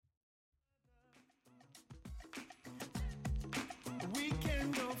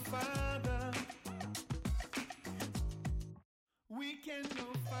farther. We can go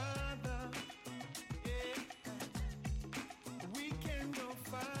farther. Yeah. We can go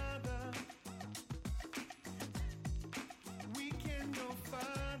farther. We can go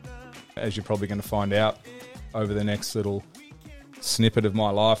farther. As you're probably going to find out over the next little snippet of my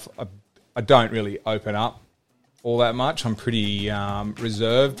life, I don't really open up all that much. I'm pretty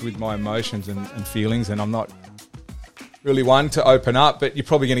reserved with my emotions and feelings, and I'm not really one to open up, but you're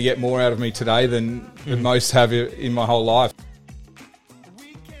probably going to get more out of me today than most have in my whole life.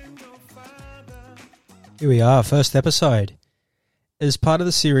 Here we are, first episode. As part of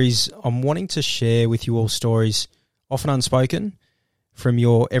the series, I'm wanting to share with you all stories, often unspoken, from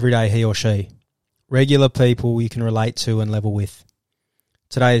your everyday he or she. Regular people you can relate to and level with.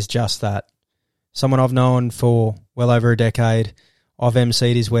 Today is just that. Someone I've known for well over a decade. I've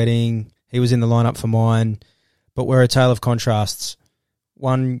emceed his wedding. He was in the lineup for mine. But we're a tale of contrasts.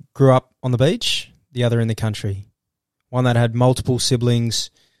 One grew up on the beach, the other in the country. One that had multiple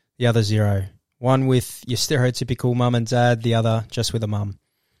siblings, the other zero. One with your stereotypical mum and dad, the other just with a mum.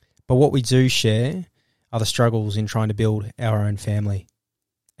 But what we do share are the struggles in trying to build our own family.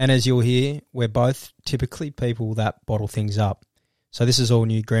 And as you'll hear, we're both typically people that bottle things up. So this is all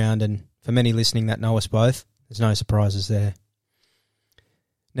new ground, and for many listening that know us both, there's no surprises there.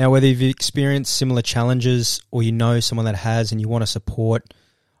 Now, whether you've experienced similar challenges or you know someone that has and you want to support,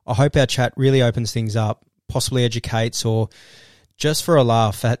 I hope our chat really opens things up, possibly educates, or just for a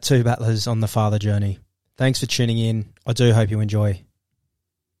laugh at two battlers on the father journey. Thanks for tuning in. I do hope you enjoy.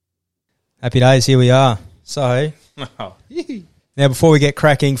 Happy days, here we are. So, now before we get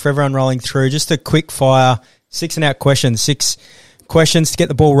cracking, for everyone rolling through, just a quick fire, 6 and out questions, 6 questions to get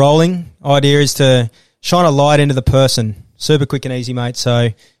the ball rolling. Idea is to shine a light into the person. Super quick and easy, mate, so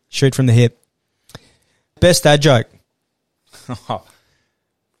shoot from the hip. Best dad joke?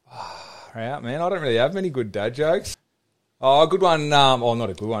 Right, man, I don't really have many good dad jokes. Oh, a good one. Not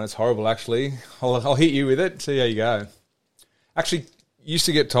a good one. It's horrible, actually. I'll hit you with it. See how you go. Actually, used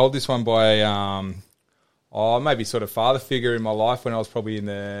to get told this one by maybe sort of father figure in my life when I was probably in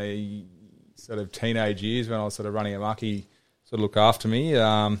the sort of teenage years when I was sort of running amok. He sort of looked after me.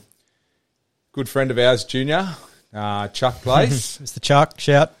 Good friend of ours, Junior, Chuck Place. Mr. Chuck,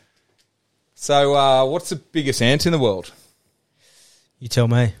 shout. So, what's the biggest ant in the world? You tell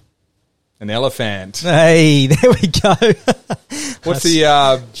me. An elephant. Hey, there we go. What's the...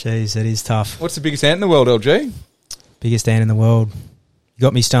 Jeez, that is tough. What's the biggest ant in the world, LG? Biggest ant in the world. You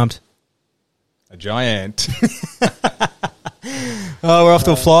got me stumped. A giant. Oh, we're off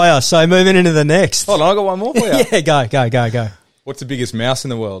to a flyer. So moving into the next. Hold on, I got one more for you. Yeah, go. What's the biggest mouse in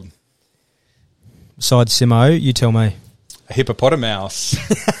the world? Besides Simo, you tell me. A hippopotamouse.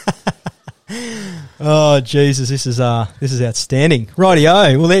 Oh, Jesus, this is outstanding.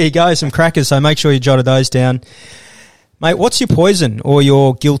 Rightio. Well, there you go, some crackers, so make sure you jotted those down. Mate, what's your poison or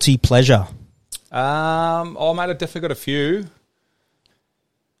your guilty pleasure? Mate, I've definitely got a few.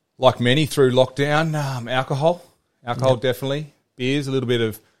 Like many through lockdown, alcohol. Alcohol, yep. Definitely. Beers, a little bit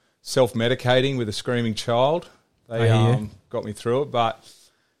of self-medicating with a screaming child. They got me through it. But,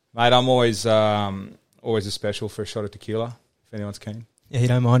 mate, I'm always a special for a shot of tequila, if anyone's keen. Yeah, you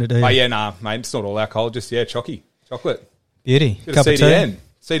don't mind it, do you? Oh, yeah, nah, mate, it's not all alcohol. Just, chocolate. Beauty. Bit of CDN.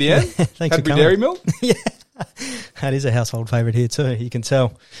 CDN? Thanks for coming. Dairy milk? Yeah. That is a household favourite here too, you can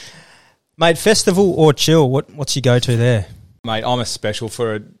tell. Mate, festival or chill, what's your go-to there? Mate, I'm a special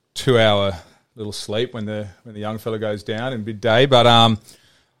for a 2-hour little sleep when the young fella goes down in midday. But,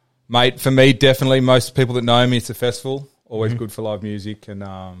 mate, for me, definitely, most people that know me, it's a festival. Always good for live music and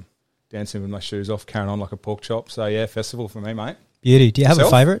dancing with my shoes off, carrying on like a pork chop. So, yeah, festival for me, mate. Beauty. Do you have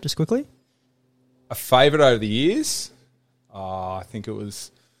Yourself? A favourite, just quickly? A favourite over the years? I think it was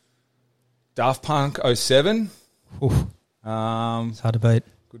Daft Punk 07. Oof. It's hard to beat.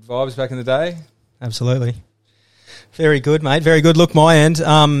 Good vibes back in the day. Absolutely. Very good, mate. Very good. Look, my end.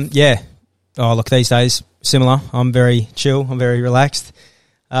 Yeah. Oh, look, these days, similar. I'm very chill. I'm very relaxed.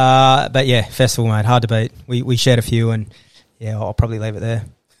 But, yeah, festival, mate. Hard to beat. We shared a few and, yeah, I'll probably leave it there.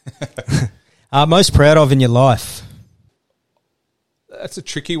 Most proud of in your life? That's a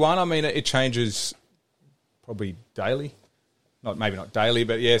tricky one. I mean, it changes probably daily. Maybe not daily,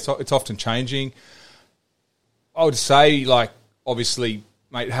 but, yeah, so it's often changing. I would say, like, obviously,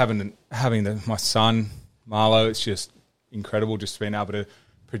 mate, having my son, Marlo, it's just incredible just being able to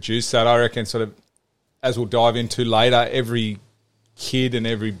produce that. I reckon sort of, as we'll dive into later, every kid and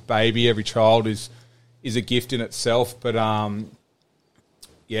every baby, every child is a gift in itself. But,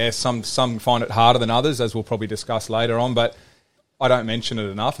 yeah, some find it harder than others, as we'll probably discuss later on. But I don't mention it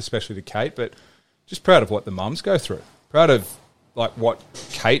enough, especially to Kate, but just proud of what the mums go through. Proud of like what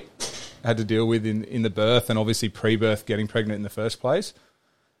Kate had to deal with in the birth, and obviously pre-birth getting pregnant in the first place.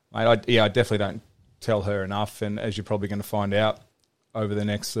 Mate, I definitely don't tell her enough, and as you're probably going to find out over the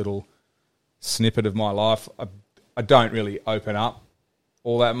next little snippet of my life, I don't really open up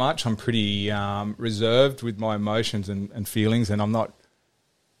all that much. I'm pretty reserved with my emotions and feelings, and I'm not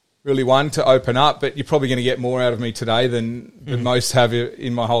really one to open up, but you're probably going to get more out of me today than most have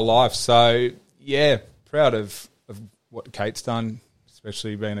in my whole life. So, yeah, proud of what Kate's done,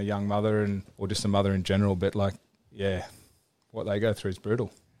 especially being a young mother or just a mother in general. But, like, yeah, what they go through is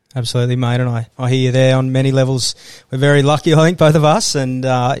brutal. Absolutely, mate, and I hear you there on many levels. We're very lucky, I think, both of us. And,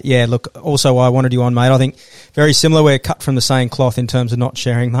 yeah, look, also why I wanted you on, mate, I think very similar. We're cut from the same cloth in terms of not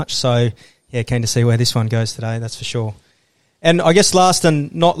sharing much. So, yeah, keen to see where this one goes today, that's for sure. And I guess last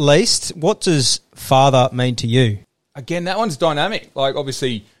and not least, what does father mean to you? Again, that one's dynamic. Like,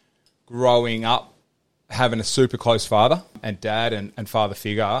 obviously, growing up, having a super close father and dad and father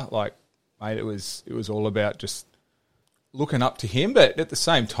figure, like, mate, it was all about just looking up to him. But at the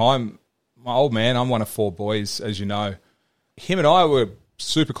same time, my old man, I'm one of 4 boys, as you know. Him and I were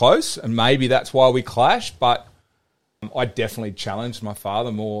super close, and maybe that's why we clashed, but I definitely challenged my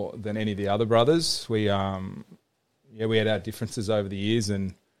father more than any of the other brothers. We had our differences over the years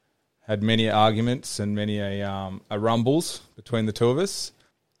and had many arguments and many a rumbles between the two of us.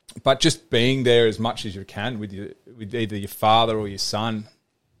 But just being there as much as you can with either your father or your son.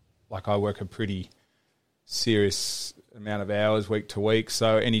 Like, I work a pretty serious amount of hours week to week,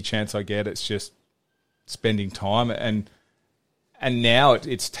 so any chance I get, it's just spending time. And now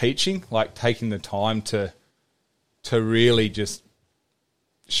it's teaching, like taking the time to really just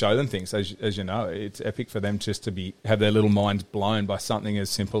show them things. As you know, it's epic for them just to have their little minds blown by something as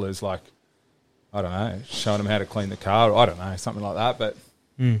simple as, like, I don't know, showing them how to clean the car, or I don't know, something like that. But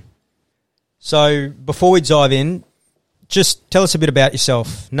So before we dive in, just tell us a bit about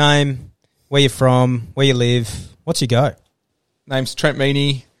yourself. Name, where you're from, where you live, what's your go? Name's Trent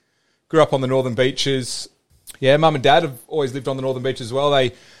Meaney. Grew up on the Northern Beaches. Yeah, Mum and Dad have always lived on the Northern Beaches as well.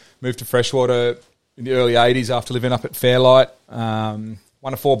 They moved to Freshwater in the early 80s after living up at Fairlight.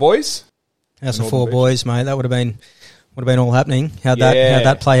 One of 4 boys. House of 4 boys, mate. That would have been all happening. How'd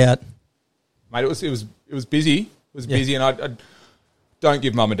that play out? Mate, it was busy. It was busy, and I don't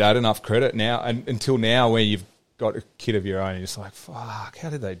give Mum and Dad enough credit now. And until now, where you've got a kid of your own, you're just like, fuck, how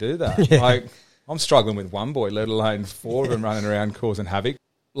did they do that? Yeah. Like, I'm struggling with 1 boy, let alone 4 of them running around causing havoc.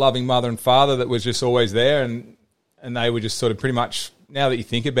 Loving mother and father that was just always there, and they were just sort of pretty much, now that you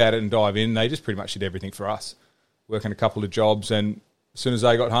think about it and dive in, they just pretty much did everything for us. Working a couple of jobs, and as soon as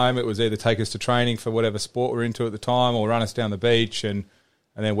they got home, it was either take us to training for whatever sport we're into at the time, or run us down the beach, and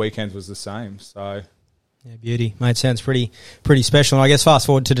then weekends was the same. So, yeah, beauty, mate. Sounds pretty special. And I guess fast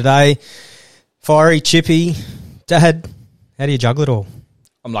forward to today, fiery, chippy, Dad. How do you juggle it all?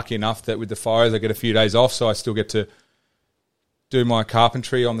 I'm lucky enough that with the fires, I get a few days off, so I still get to do my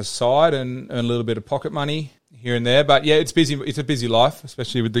carpentry on the side and earn a little bit of pocket money here and there. But yeah, it's busy. It's a busy life,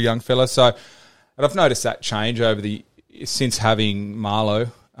 especially with the young fella. So, and I've noticed that change since having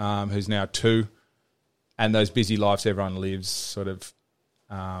Marlo, who's now 2, and those busy lives everyone lives. Sort of,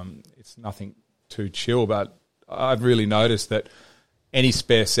 it's nothing too chill, but I've really noticed that any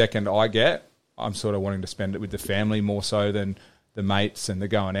spare second I get, I'm sort of wanting to spend it with the family more so than the mates and the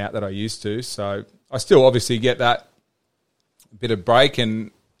going out that I used to. So I still obviously get that bit of break,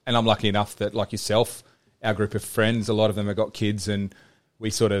 and I'm lucky enough that, like yourself, our group of friends, a lot of them have got kids, and we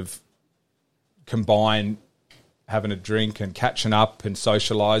sort of combine having a drink and catching up and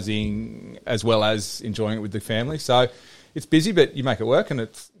socialising as well as enjoying it with the family. So it's busy, but you make it work, and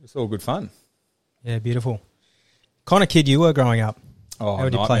it's all good fun. Yeah, beautiful. Kind of kid you were growing up. Oh, how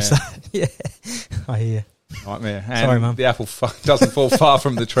would you place that? Yeah, I hear. Nightmare. And sorry, Mum. The apple doesn't fall far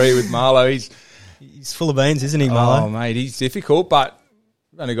from the tree with Marlo. He's full of beans, isn't he, Marlo? Oh, mate, he's difficult, but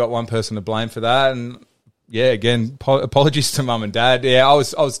we've only got one person to blame for that. And yeah, again, apologies to Mum and Dad. Yeah, I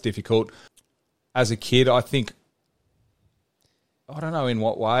was difficult as a kid. I think, I don't know in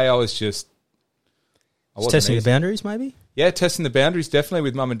what way. I was just testing the boundaries, maybe. Yeah, testing the boundaries definitely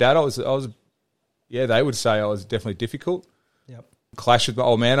with Mum and Dad. I was. Yeah, they would say I was definitely difficult. Yep. Clashed with my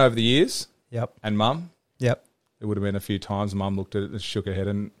old man over the years. Yep. And Mum. Yep. There would have been a few times Mum looked at it and shook her head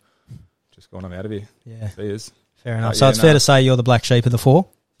and just gone, I'm out of here. Yeah. See yous. Fair enough. So it's fair to say you're the black sheep of the 4?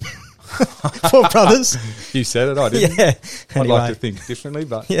 4 brothers. You said it, I didn't. Yeah. I'd like to think differently,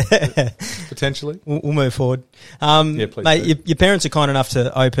 but potentially. We'll move forward. Yeah, please. Mate, your parents are kind enough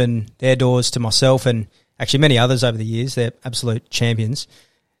to open their doors to myself and actually many others over the years. They're absolute champions.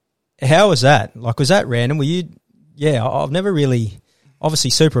 How was that? Like, was that random? Were you... Yeah, I've never really...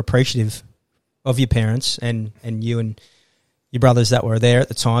 Obviously super appreciative of your parents and you and your brothers that were there at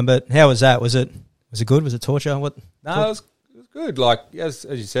the time. But how was that? Was it good? Was it torture? What? No, it was good. Like, as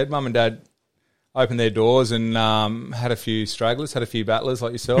you said, Mum and Dad opened their doors and had a few stragglers, had a few battlers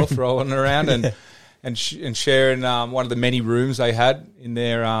like yourself rolling around and sharing one of the many rooms they had in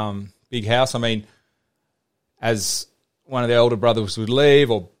their big house. I mean, as one of the older brothers would leave,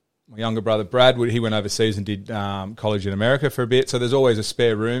 or my younger brother Brad, he went overseas and did college in America for a bit. So there's always a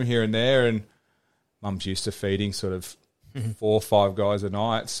spare room here and there, and Mum's used to feeding sort of 4 or 5 guys a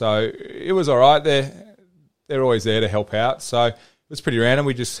night. So it was all right. They're always there to help out. So it was pretty random.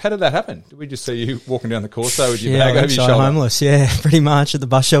 How did that happen? Did we just see you walking down the course with your bag over your shoulder? Homeless, yeah, pretty much at the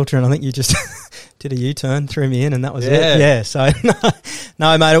bus shelter, and I think you just did a U-turn, threw me in, and that was it. Yeah, so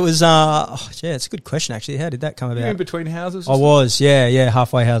no, mate, it was, it's a good question, actually. How did that come about? You in between houses? I was, yeah,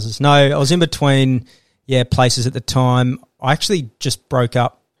 halfway houses. No, I was in between, places at the time. I actually just broke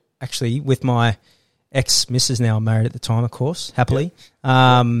up, with my ex-missus. Now I'm married at the time, of course, happily. Yep.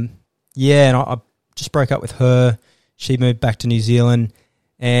 And I just broke up with her. She moved back to New Zealand,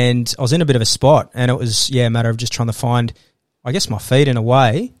 and I was in a bit of a spot, and it was, a matter of just trying to find, I guess, my feet in a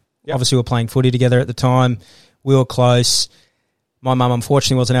way. Yep. Obviously, we were playing footy together at the time. We were close. My mum,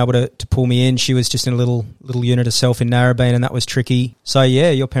 unfortunately, wasn't able to pull me in. She was just in a little unit herself in Narrabeen, and that was tricky. So,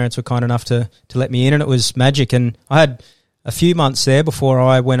 your parents were kind enough to let me in, and it was magic. And I had a few months there before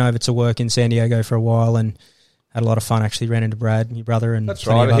I went over to work in San Diego for a while and had a lot of fun. Actually ran into Brad, your brother, and that's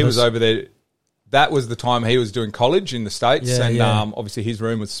right. He was over there. That was the time he was doing college in the States, obviously his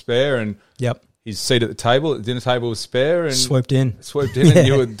room was spare, and his seat at the table, at the dinner table, was spare, and swooped in, and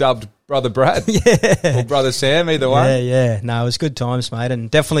you were dubbed Brother Brad, or Brother Sam, either way. Yeah. No, it was good times, mate, and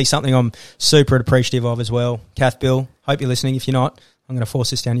definitely something I'm super appreciative of as well. Kath, Bill, hope you're listening. If you're not, I'm going to force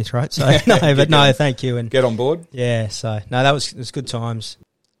this down your throat. So thank you, and get on board. Yeah, so no, it was good times.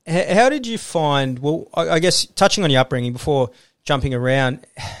 How did you find? Well, I guess touching on your upbringing before jumping around.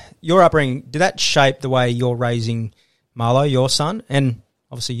 Your upbringing, did that shape the way you're raising Marlo, your son, and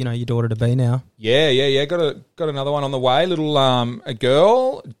obviously, your daughter to be now? Yeah. Got another one on the way. Little a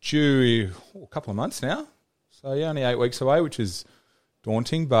girl due a couple of months now. So only 8 weeks away, which is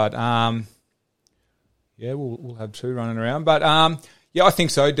daunting. But we'll have 2 running around. But I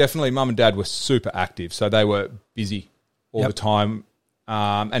think so. Definitely, Mum and Dad were super active, so they were busy all the time,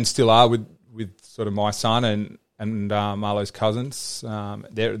 and still are with sort of my son and Marlo's cousins,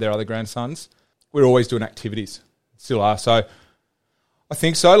 their other grandsons. We're always doing activities, still are. So I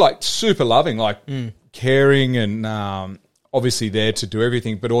think so, like super loving, like caring, and obviously there to do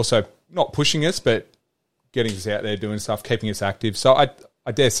everything, but also not pushing us, but getting us out there doing stuff, keeping us active. So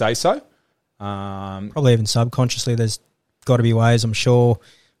I dare say so. Probably even subconsciously there's got to be ways, I'm sure,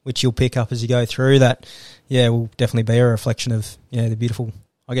 which you'll pick up as you go through that, will definitely be a reflection of, the beautiful,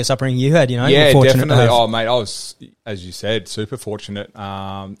 I guess, upbringing you had, Yeah, definitely. Oh, mate, I was, as you said, super fortunate.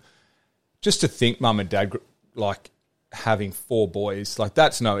 Just to think Mum and Dad, like, having 4 boys, like,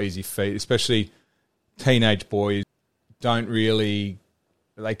 that's no easy feat, especially teenage boys they've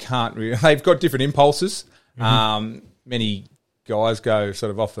got different impulses. Many guys go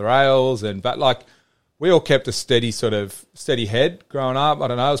sort of off the rails, but, like, we all kept a steady head growing up. I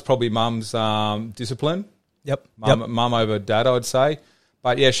don't know, it was probably Mum's discipline. Yep. Mum over Dad, I would say.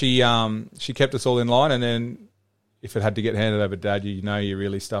 But she kept us all in line, and then if it had to get handed over Dad, you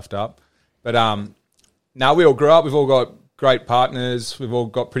really stuffed up. But now we all grew up. We've all got great partners. We've all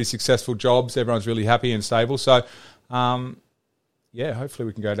got pretty successful jobs. Everyone's really happy and stable. So, hopefully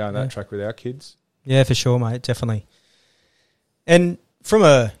we can go down that track with our kids. Yeah, for sure, mate. Definitely. And from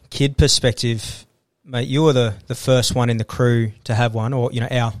a kid perspective, mate, you were the first one in the crew to have one, or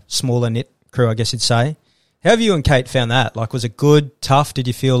our smaller knit crew, I guess you'd say. How have you and Kate found that? Like, was it good, tough? Did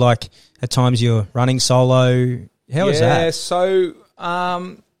you feel like at times you were running solo? How was that? Yeah,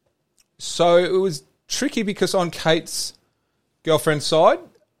 so it was tricky because on Kate's girlfriend's side,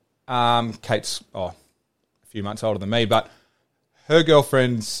 Kate's a few months older than me, but her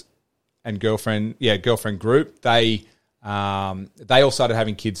girlfriends and girlfriend group, they all started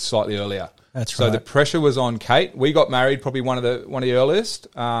having kids slightly earlier. That's right. So the pressure was on Kate. We got married probably one of the earliest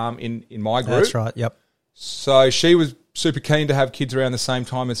in my group. That's right. Yep. So she was super keen to have kids around the same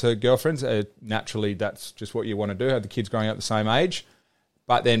time as her girlfriends. Naturally, that's just what you want to do, have the kids growing up the same age.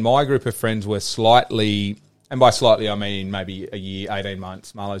 But then my group of friends were slightly, and by slightly I mean maybe a year, 18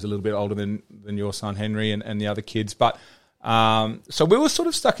 months. Marlo's a little bit older than your son Henry and the other kids. But so we were sort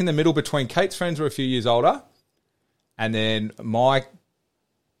of stuck in the middle between Kate's friends were a few years older, and then my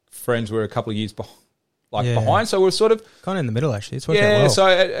friends were a couple of years behind. So we were sort of kind of in the middle, actually. It's worked out well.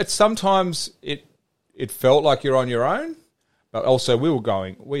 So sometimes it felt like you're on your own, But also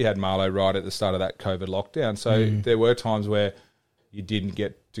we had Marlo right at the start of that COVID lockdown. So there were times where you didn't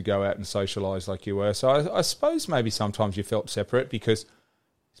get to go out and socialise like you were. So I suppose maybe sometimes you felt separate because,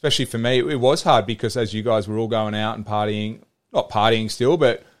 especially for me, it was hard because as you guys were all going out and partying, not partying still,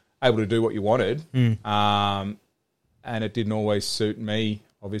 but able to do what you wanted. And it didn't always suit me,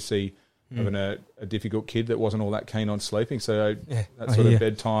 obviously, having a difficult kid that wasn't all that keen on sleeping. So that sort of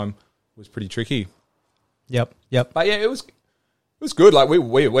bedtime was pretty tricky. Yep. But yeah, it was good. Like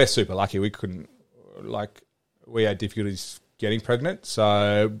we're super lucky. We couldn't, like, we had difficulties getting pregnant.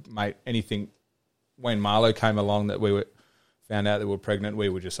 So, mate, when Marlo came along that found out that we were pregnant, we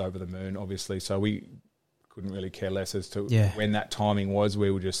were just over the moon, obviously. So we couldn't really care less as to when that timing was.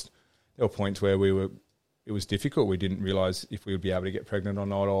 There were points where it was difficult. We didn't realise if we would be able to get pregnant or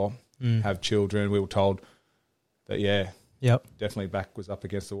not, or have children. We were told that, definitely back was up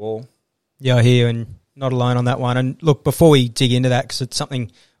against the wall. Yeah, I hear you, and not alone on that one. And look, before we dig into that, because it's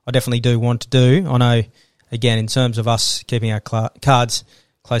something I definitely do want to do, I know, again, in terms of us keeping our cards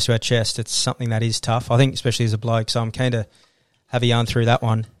close to our chest, it's something that is tough, I think, especially as a bloke, so I'm keen to have a yarn through that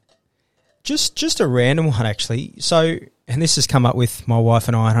one. Just a random one, actually. So, and this has come up with my wife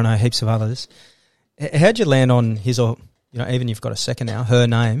and I don't know, heaps of others. How'd you land on his, or, you know, even you've got a second now, her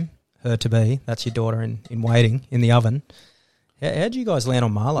name, her to be, that's your daughter in waiting, in the oven. How'd you guys land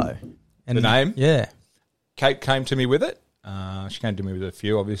on Marlo? And the name? Yeah. Kate came to me with it. She came to me with a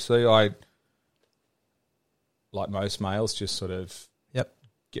few, obviously. I, like most males, just sort of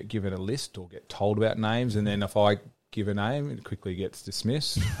get given a list or get told about names, and then if I give a name, it quickly gets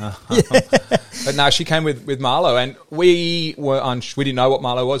dismissed. But no, she came with Marlo, and we didn't know what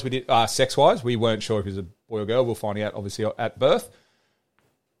Marlo was. We did sex-wise. We weren't sure if he was a boy or girl. We'll find out, obviously, at birth.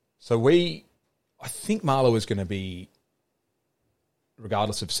 So I think Marlo was going to be,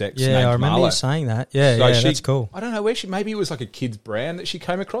 regardless of sex, named I remember Marlo. You saying that. Yeah, so that's cool. I don't know where maybe it was like a kid's brand that she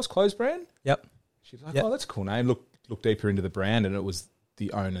came across, clothes brand. Yep. She's like, oh, that's a cool name. Look deeper into the brand, and it was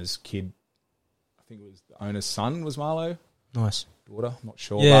the owner's kid. I think it was the owner's son was Marlo. Nice. Daughter, I'm not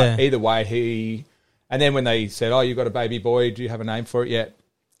sure. Yeah. But either way, and then when they said, oh, you've got a baby boy, do you have a name for it yet?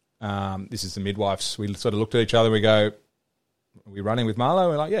 This is the midwives. We sort of looked at each other, we go, are we running with Marlo?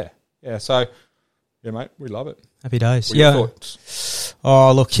 We're like, yeah. So, yeah, mate, we love it. Happy days. What are your thoughts?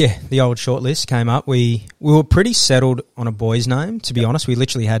 Oh, look, the old short list came up. We were pretty settled on a boy's name, to be honest. We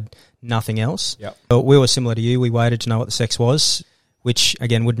literally had nothing else. Yep. But we were similar to you. We waited to know what the sex was, which,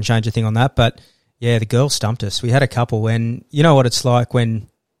 again, wouldn't change a thing on that. But, yeah, the girl stumped us. We had a couple, and you know what it's like when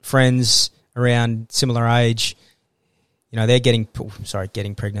friends around similar age, you know, they're getting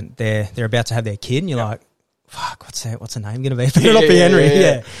pregnant. They're about to have their kid, and you're like, fuck, what's the name going to be? Better not be Henry.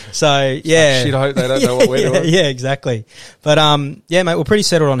 Yeah. So, yeah. Shit, I hope they don't know what we're doing. Yeah, exactly. But, yeah, mate, we're pretty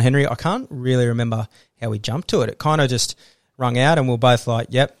settled on Henry. I can't really remember how we jumped to it. It kind of just rung out, and we're both like,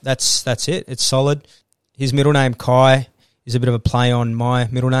 yep, that's it. It's solid. His middle name, Kai, is a bit of a play on my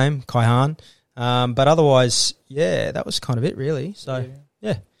middle name, Kai Han. But otherwise, yeah, that was kind of it, really. So,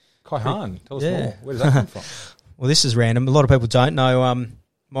 yeah. Kai Han, tell us more. Where does that come from? Well, this is random. A lot of people don't know.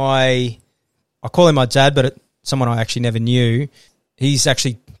 I call him my dad, but someone I actually never knew. He's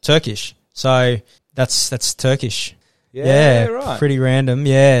actually Turkish, so that's Turkish. Yeah, right. Pretty random.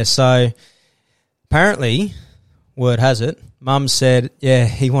 Yeah, so apparently, word has it, Mum said,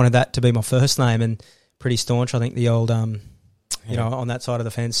 he wanted that to be my first name, and pretty staunch. I think the old, you know, on that side of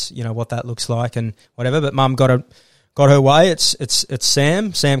the fence, you know what that looks like and whatever. But Mum got her way. It's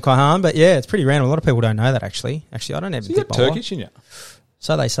Sam Kaihan, but yeah, it's pretty random. A lot of people don't know that actually. Actually, I don't even. So you got Turkish in you.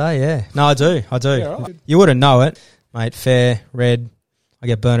 So they say, yeah. No, I do. Yeah, right. You wouldn't know it, mate. Fair, red. I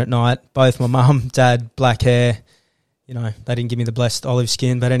get burnt at night. Both my mum, dad, black hair. You know, they didn't give me the blessed olive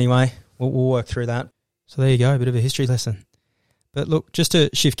skin, but anyway, we'll work through that. So there you go, a bit of a history lesson. But look, just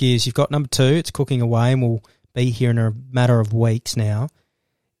to shift gears, you've got number 2. It's cooking away, and we'll be here in a matter of weeks now.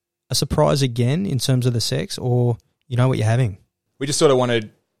 A surprise again in terms of the sex, or you know what you're having? We just sort of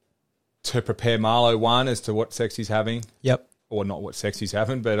wanted to prepare Marlo, one, as to what sex he's having. Yep. Or not what sex he's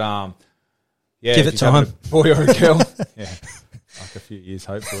having, but yeah, give it time. A boy or a girl, yeah, like a few years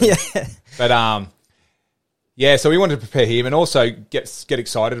hopefully. Yeah, but yeah. So we wanted to prepare him and also get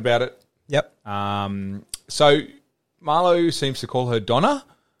excited about it. Yep. So Marlo seems to call her Donna.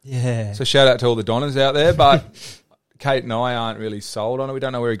 Yeah. So shout out to all the Donnas out there, but Kate and I aren't really sold on it. We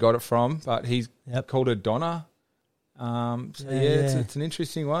don't know where he got it from, but he's called her Donna. It's an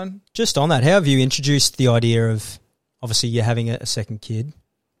interesting one. Just on that, how have you introduced the idea of? Obviously, you're having a second kid.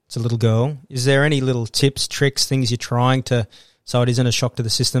 It's a little girl. Is there any little tips, tricks, things you're trying to, so it isn't a shock to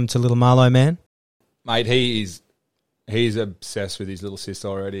the system to little Marlo man? Mate, he's obsessed with his little sister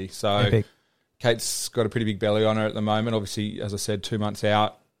already. So Epic. Kate's got a pretty big belly on her at the moment. Obviously, as I said, 2 months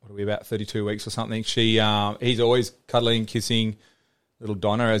out. What are we, about 32 weeks or something? He's always cuddling, kissing little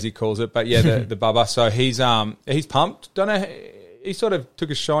Donna, as he calls it. But yeah, the bubba. So he's pumped. Don't know. He sort of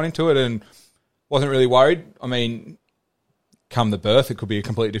took a shine into it and wasn't really worried. I mean, come the birth, it could be a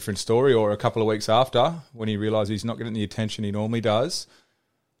completely different story, or a couple of weeks after when he realises he's not getting the attention he normally does.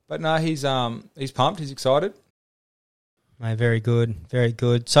 But no, he's pumped. He's excited. Mate, very good, very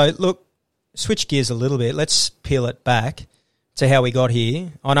good. So look, switch gears a little bit. Let's peel it back to how we got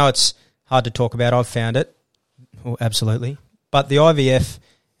here. I know it's hard to talk about. I've found it. Oh, absolutely. But the IVF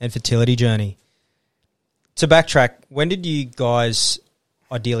and fertility journey. To backtrack, when did you guys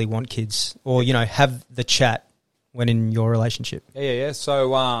ideally want kids, or, you know, have the chat when in your relationship? Yeah.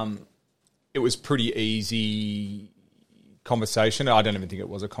 So it was pretty easy conversation. I don't even think it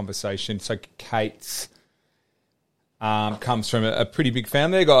was a conversation. So Kate's comes from a pretty big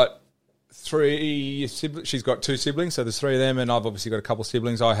family. They got 3 siblings. She's got 2 siblings, so there's 3 of them, and I've obviously got a couple of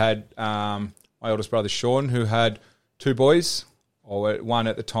siblings. I had my oldest brother Sean, who had 2 boys, or one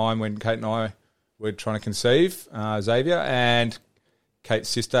at the time when Kate and I were trying to conceive, Xavier, and Kate's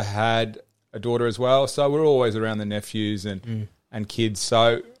sister had a daughter as well. So we're always around the nephews and kids.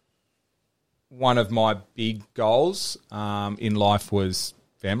 So one of my big goals in life was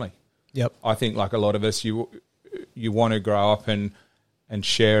family. Yep. I think, like a lot of us, you want to grow up and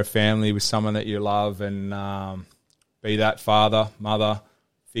share a family with someone that you love and be that father, mother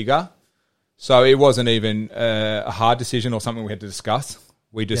figure. So it wasn't even a hard decision or something we had to discuss.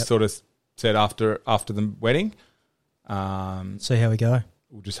 We just sort of said after the wedding, see how we go.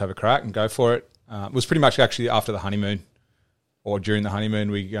 We'll just have a crack and go for it. It was pretty much actually after the honeymoon, or during the honeymoon,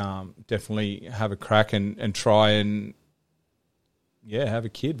 we definitely have a crack and try and have a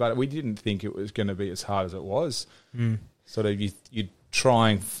kid. But we didn't think it was going to be as hard as it was. Sort of you're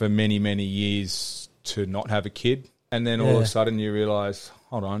trying for many, many years to not have a kid, and then all of a sudden you realise,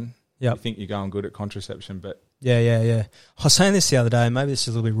 hold on, you think you're going good at contraception, but Yeah. I was saying this the other day, and maybe this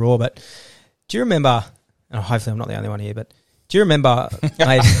is a little bit raw, but do you remember, and hopefully I'm not the only one here, but do you remember,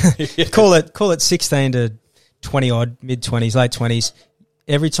 mate, call it 16 to 20 odd, mid-20s, late 20s,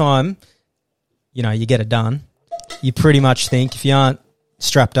 every time, you know, you get it done, you pretty much think if you aren't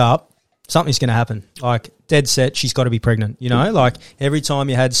strapped up, something's going to happen. Like, dead set, she's got to be pregnant, you know? Like, every time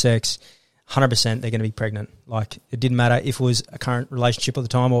you had sex, 100% they're going to be pregnant. Like, it didn't matter if it was a current relationship at the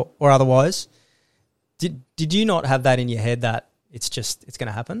time or otherwise. Did you not have that in your head that it's going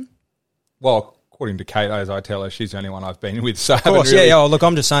to happen? Well, according to Kate, as I tell her, she's the only one I've been with. So of course, really... Oh, look,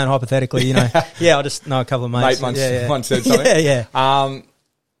 I'm just saying hypothetically, you know. I just know a couple of mates. Mate once said something.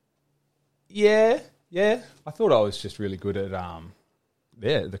 I thought I was just really good at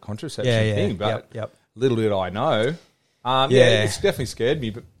the contraception thing, but little did I know. It's definitely scared me,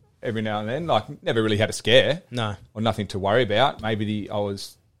 but every now and then, like, never really had a scare. No. Or nothing to worry about. Maybe I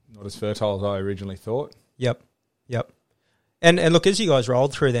was not as fertile as I originally thought. Yep. And look, as you guys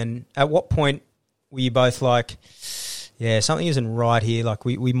rolled through then, at what point were you both like, something isn't right here, like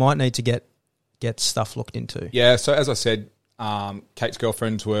we might need to get stuff looked into? Yeah, so as I said, Kate's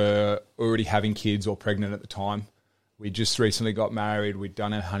girlfriends were already having kids or pregnant at the time. We just recently got married. We'd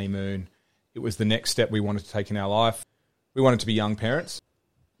done our honeymoon. It was the next step we wanted to take in our life. We wanted to be young parents.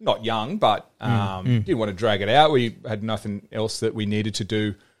 Not young, but didn't want to drag it out. We had nothing else that we needed to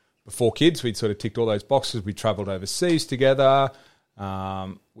do before kids. We'd sort of ticked all those boxes. We travelled overseas together.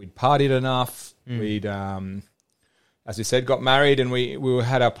 We'd partied enough. We'd, as I said, got married, and we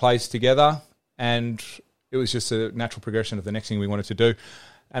had our place together, and it was just a natural progression of the next thing we wanted to do.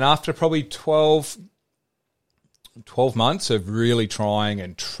 And after probably 12 months of really trying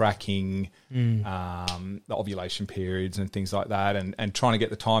and tracking the ovulation periods and things like that, and trying to get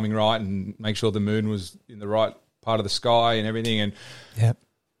the timing right and make sure the moon was in the right part of the sky and everything. And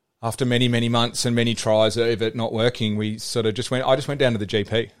after many, many months and many tries of it not working, we sort of I just went down to the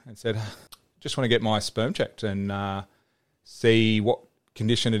GP and said, just want to get my sperm checked and see what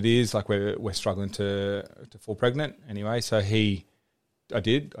condition it is. Like, we're struggling to fall pregnant anyway. So I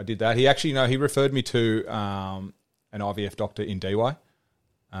did that. He actually, he referred me to an IVF doctor in DY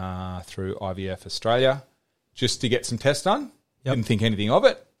through IVF Australia just to get some tests done. Didn't think anything of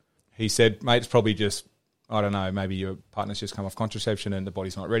it. He said, mate, it's probably just, I don't know, maybe your partner's just come off contraception and the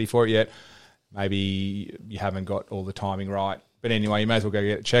body's not ready for it yet. Maybe you haven't got all the timing right. But anyway, you may as well go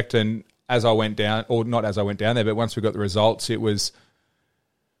get it checked. And as I went down, or not as I went down there, but once we got the results,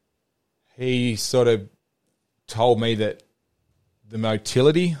 he sort of told me that the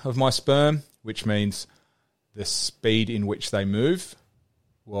motility of my sperm, which means the speed in which they move,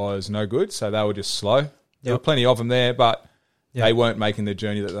 was no good. So they were just slow. There were plenty of them there, but Yeah. They weren't making the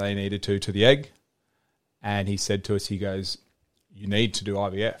journey that they needed to the egg. And he said to us, he goes, you need to do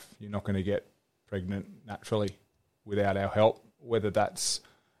IVF. You're not going to get pregnant naturally without our help, whether that's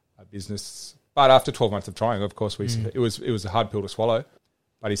a business. But after 12 months of trying, of course, it was a hard pill to swallow.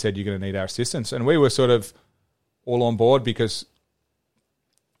 But he said, you're going to need our assistance. And we were sort of all on board because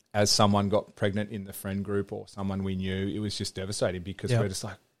as someone got pregnant in the friend group or someone we knew, it was just devastating because we're just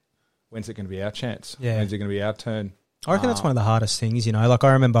like, when's it going to be our chance? Yeah. When's it going to be our turn? I reckon that's one of the hardest things, you know. Like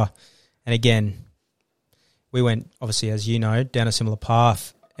I remember, and again, we went, obviously, as you know, down a similar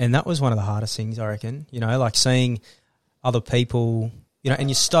path. And that was one of the hardest things, I reckon. You know, like seeing other people, you know, and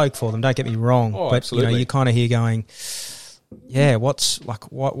you're stoked for them, don't get me wrong. Oh, but, absolutely. you know, you're kind of here going, yeah, what's,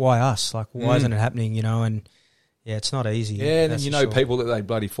 like, why us? Like, why isn't it happening, you know? And, yeah, it's not easy. Yeah, and then you know people that they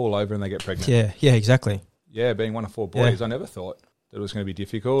bloody fall over and they get pregnant. Yeah, exactly. Yeah, being one of 4 boys, I never thought that it was going to be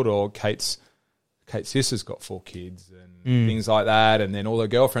difficult. Or Kate's sister's got 4 kids and things like that. And then all her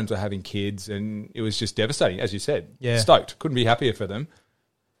girlfriends were having kids and it was just devastating, as you said. Yeah. Stoked. Couldn't be happier for them.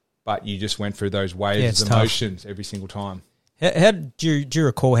 But you just went through those waves of tough. emotions every single time. How do you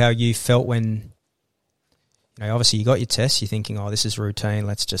recall how you felt when, you know, obviously you got your tests, you're thinking, oh, this is routine,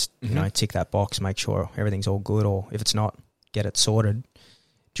 let's just, you know, tick that box, make sure everything's all good, or if it's not, get it sorted.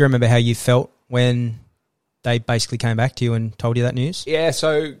 Do you remember how you felt when they basically came back to you and told you that news? Yeah,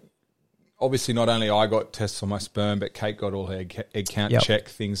 so obviously not only I got tests on my sperm, but Kate got all her egg count check,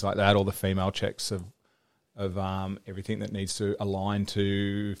 things like that, all the female checks of everything that needs to align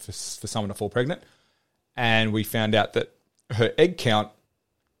to for someone to fall pregnant. And we found out that her egg count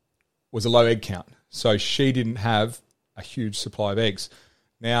was a low egg count. So she didn't have a huge supply of eggs.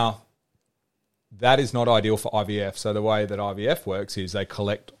 Now, that is not ideal for IVF. So the way that IVF works is they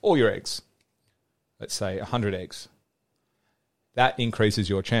collect all your eggs. Let's say 100 eggs. That increases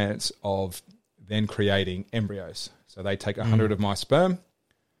your chance of then creating embryos. So they take 100 of my sperm.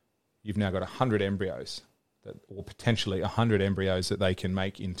 You've now got 100 embryos, or potentially 100 embryos that they can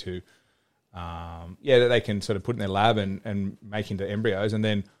make into, that they can sort of put in their lab and make into embryos. And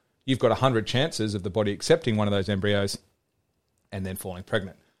then you've got 100 chances of the body accepting one of those embryos and then falling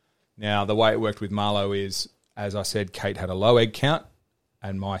pregnant. Now, the way it worked with Marlo is, as I said, Kate had a low egg count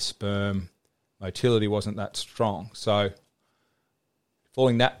and my sperm motility wasn't that strong. So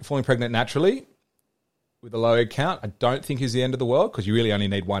falling pregnant naturally with a low egg count, I don't think is the end of the world because you really only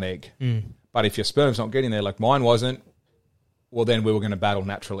need 1 egg. But if your sperm's not getting there like mine wasn't, well, then we were going to battle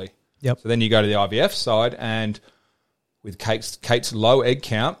naturally. Yep. So then you go to the IVF side, and with Kate's low egg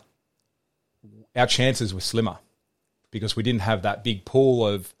count, our chances were slimmer because we didn't have that big pool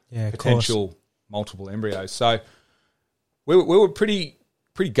of potential multiple embryos. So we were pretty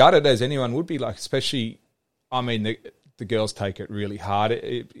gutted, as anyone would be, like, especially, I mean, the girls take it really hard,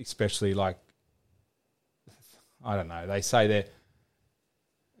 especially, like, I don't know, they say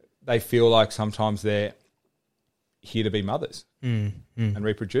they feel like sometimes they're here to be mothers and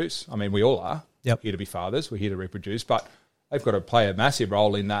reproduce. I mean, we all are here to be fathers. We're here to reproduce, but they've got to play a massive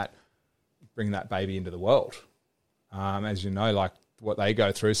role in that, bring that baby into the world. As you know, like what they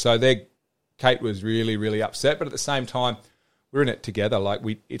go through. So Kate was really, really upset, but at the same time, we're in it together. Like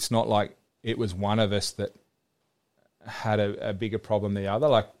it's not like it was one of us that had a bigger problem than the other.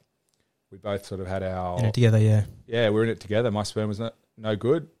 Like we both sort of had our in it together. Yeah, we're in it together. My sperm was no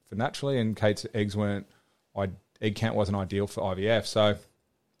good for naturally, and Kate's eggs weren't. Egg count wasn't ideal for IVF, so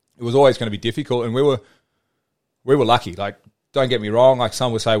it was always going to be difficult. And we were lucky. Like, don't get me wrong. Like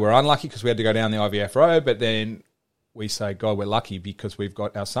some would say we're unlucky because we had to go down the IVF road, but then we say, God, we're lucky because we've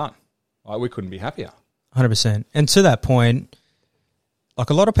got our son. Like we couldn't be happier. 100%. And to that point,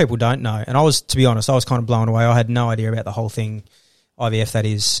 like a lot of people don't know. And to be honest, I was kind of blown away. I had no idea about the whole thing, IVF that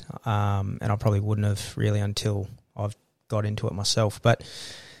is, and I probably wouldn't have really until I've got into it myself. But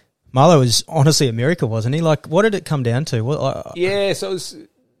Marlo was honestly a miracle, wasn't he? Like, what did it come down to? Yeah, so it was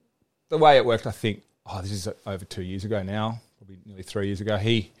the way it worked. I think, this is over 2 years ago now, probably nearly 3 years ago.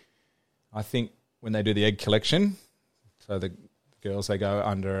 I think when they do the egg collection, so the girls, they go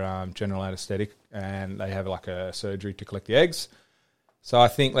under general anaesthetic and they have like a surgery to collect the eggs. So I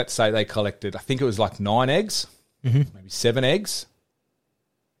think, let's say they collected, I think it was like 9 eggs, maybe 7 eggs.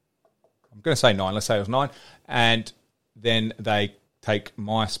 I'm going to say 9, let's say it was 9. And then they take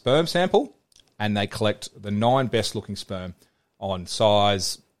my sperm sample and they collect the 9 best looking sperm on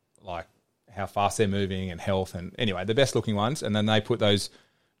size, like how fast they're moving and health, and anyway, the best looking ones. And then they put those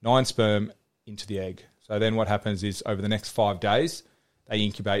 9 sperm into the egg. So then what happens is over the next 5 days, they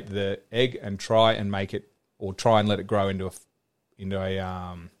incubate the egg and try and make it, or try and let it grow into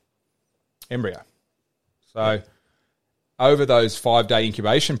a embryo. So over those 5-day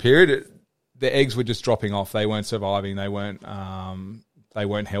incubation period, the eggs were just dropping off. They weren't surviving. They weren't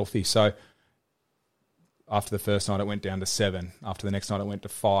healthy. So after the first night, it went down to 7. After the next night, it went to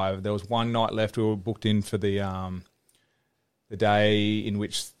 5. There was one night left. We were booked in for the day in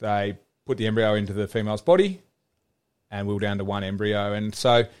which they put the embryo into the female's body, and we were down to 1 embryo. And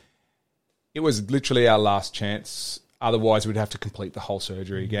so it was literally our last chance. Otherwise, we'd have to complete the whole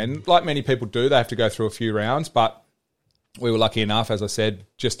surgery again. Like many people do, they have to go through a few rounds, but we were lucky enough, as I said,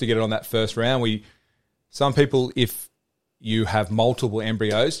 just to get it on that first round. Some people, if you have multiple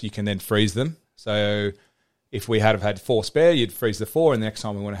embryos, you can then freeze them. So if we had 4 spare, you'd freeze the 4, and the next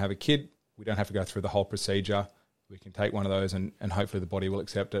time we want to have a kid, we don't have to go through the whole procedure. We can take one of those and hopefully the body will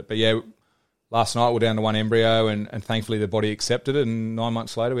accept it. But yeah, last night we're down to 1 embryo, and thankfully the body accepted it, and 9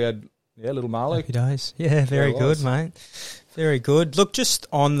 months later we had little Marley. Happy days. Yeah, very good, mate. Very good. Look, just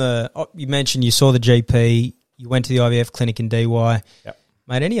on you mentioned you saw the GP, you went to the IVF clinic in DY. Yep.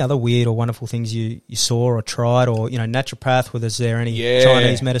 Mate, any other weird or wonderful things you saw or tried, or, naturopath, was there any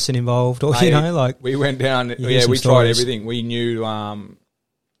Chinese medicine involved, or, Mate, we went down, we tried everything. We knew, and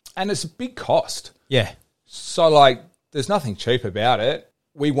it's a big cost. Yeah. So, there's nothing cheap about it.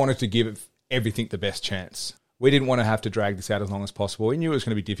 We wanted to give everything the best chance. We didn't want to have to drag this out as long as possible. We knew it was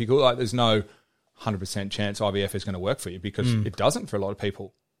going to be difficult. There's no 100% chance IVF is going to work for you, because it doesn't for a lot of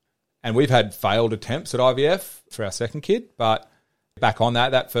people. And we've had failed attempts at IVF for our second kid, but back on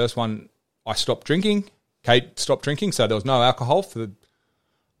that first one, I stopped drinking. Kate stopped drinking, so there was no alcohol for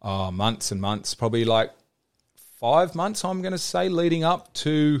months and months, probably 5 months, I'm going to say, leading up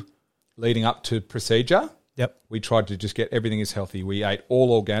to procedure. Yep. We tried to just get everything as healthy. We ate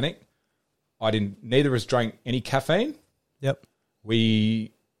all organic. Neither of us drank any caffeine. Yep.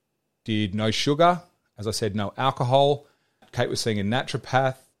 We did no sugar. As I said, no alcohol. Kate was seeing a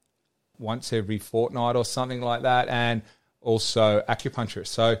naturopath once every fortnight or something like that, and also acupuncturist.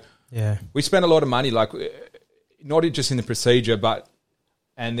 So yeah, we spent a lot of money, not just in the procedure,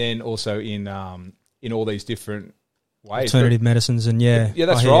 and then also in all these different ways. Alternative medicines, and yeah,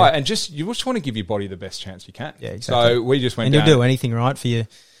 that's right. And you just want to give your body the best chance you can. Yeah, exactly. So we just went and down. You'll do anything right for you.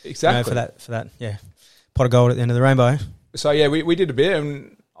 Exactly. For that, yeah. Pot of gold at the end of the rainbow. So yeah, we did a bit,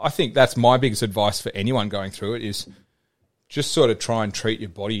 and I think that's my biggest advice for anyone going through it is just sort of try and treat your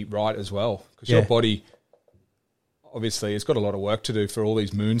body right as well, because your body obviously has got a lot of work to do for all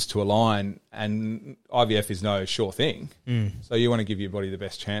these moons to align, and IVF is no sure thing. So you want to give your body the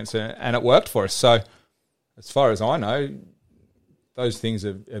best chance, and it worked for us. So as far as I know, those things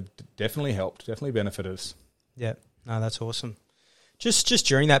have definitely helped, definitely benefited us. Yeah, no, that's awesome. Just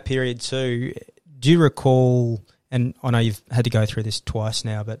during that period too, do you recall, and I know you've had to go through this twice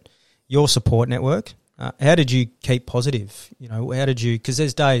now, but your support network, how did you keep positive? How did you, because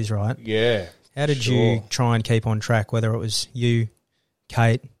there's days, right? Yeah. How did you try and keep on track, whether it was you,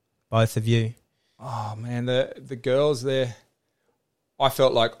 Kate, both of you? Oh, man, the girls there, I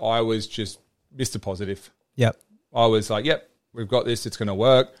felt like I was just Mr. Positive. Yep. I was like, yep, we've got this, it's going to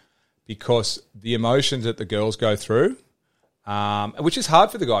work, because the emotions that the girls go through, which is hard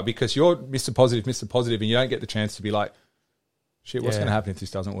for the guy, because you're Mr. Positive, and you don't get the chance to be like, shit, what's going to happen if this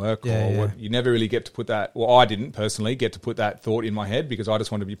doesn't work? What, you never really get to put that, well, I didn't personally get to put that thought in my head, because I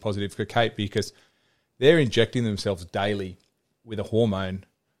just wanted to be positive for Kate, because they're injecting themselves daily with a hormone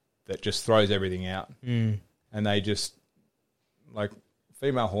that just throws everything out. And they just,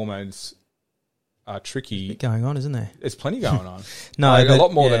 female hormones are tricky. There's a bit going on, isn't there? There's plenty going on. No, a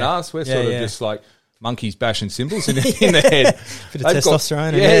lot more than us. We're sort of just like monkeys bashing cymbals in the head. Bit of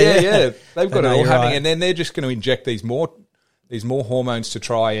testosterone. Yeah. They've got it all happening, and then they're just going to inject these more hormones to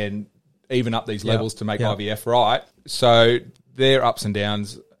try and even up these levels to make IVF right. So their ups and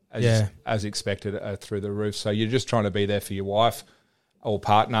downs, as expected, are through the roof. So you're just trying to be there for your wife or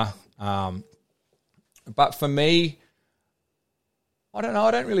partner. But for me, I don't know.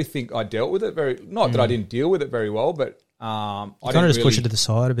 I don't really think I dealt with it not that I didn't deal with it very well, but I kind of just push it to the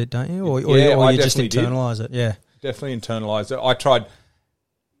side a bit, don't you? Or you just internalise it. Yeah, definitely internalise it. I tried.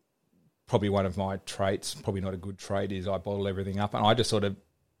 Probably one of my traits, probably not a good trait, is I bottle everything up, and I just sort of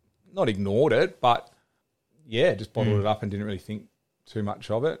not ignored it, but just bottled it up and didn't really think too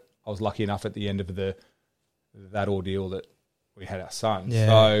much of it. I was lucky enough at the end of that ordeal that we had our son. Yeah.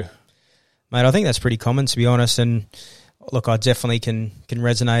 So, mate, I think that's pretty common, to be honest. And look, I definitely can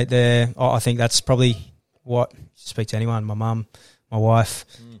resonate there. I think that's probably what, speak to anyone, my mum, my wife,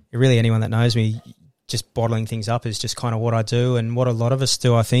 really anyone that knows me, just bottling things up is just kind of what I do and what a lot of us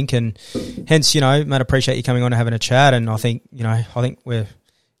do, I think. And hence, mate, appreciate you coming on and having a chat. And I think we're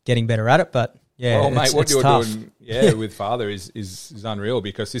getting better at it, but well, mate, what you're tough. doing, with father is unreal,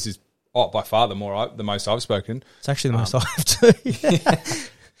 because this is by far the most I've spoken. It's actually the most I have too.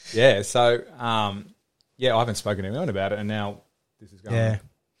 Yeah, so, I haven't spoken to anyone about it, and now this is going to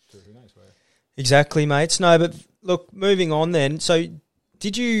who knows where. Exactly, mates. No, but look, moving on then. So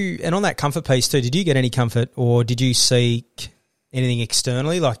did you, and on that comfort piece too, did you get any comfort or did you seek anything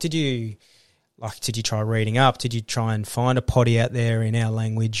externally? Like, did you try reading up? Did you try and find a potty out there in our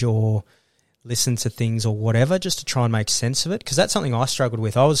language or listen to things or whatever just to try and make sense of it? Because that's something I struggled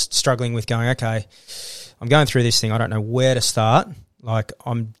with. I was struggling with going, okay, I'm going through this thing. I don't know where to start. Like,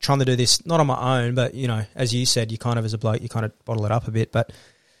 I'm trying to do this, not on my own, but, you know, as you said, you kind of, as a bloke, you kind of bottle it up a bit. But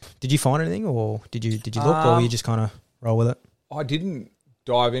did you find anything or did you look or you just kind of roll with it? I didn't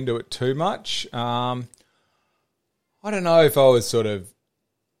dive into it too much. I don't know if I was sort of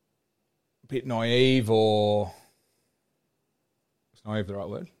a bit naive or... Is naive the right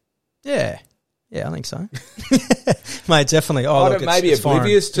word? Yeah, I think so. Mate, definitely. Maybe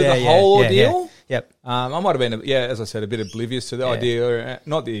oblivious to the whole ordeal. Yep. I might have been, as I said, a bit oblivious to the idea.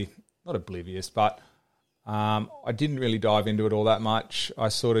 Not oblivious, but I didn't really dive into it all that much. I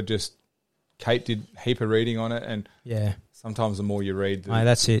sort of just... Kate did a heap of reading on it, and sometimes the more you read... Mate,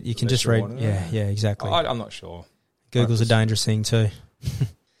 that's it. You can just read... Yeah, exactly. I'm not sure. Google's a dangerous thing too.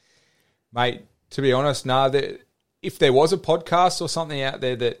 Mate, to be honest, if there was a podcast or something out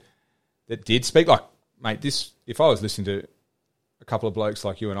there that did speak, like, mate, if I was listening to a couple of blokes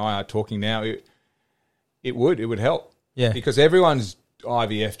like you and I are talking now, it would help. Yeah. Because everyone's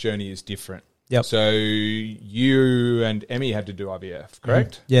IVF journey is different. Yep. So you and Emmy had to do IVF,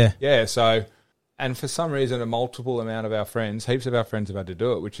 correct? Yeah. Yeah, so, and for some reason a multiple amount of our friends, heaps of our friends have had to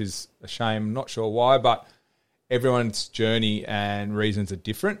do it, which is a shame. Not sure why, but everyone's journey and reasons are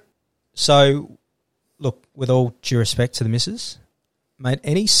different. So, look, with all due respect to the missus, mate,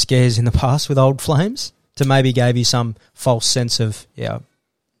 any scares in the past with old flames to maybe gave you some false sense of,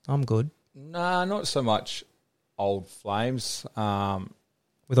 I'm good? Nah, not so much old flames.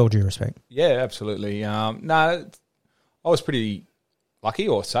 With all due respect. Yeah, absolutely. I was pretty lucky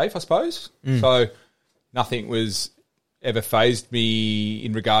or safe, I suppose. So nothing was ever fazed me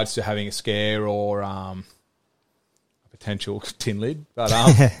in regards to having a scare or a potential tin lid. But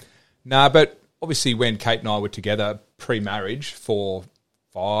but obviously when Kate and I were together pre-marriage for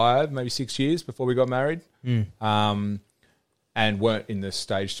 5, maybe 6 years before we got married, and weren't in the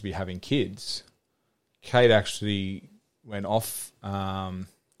stage to be having kids, Kate actually went off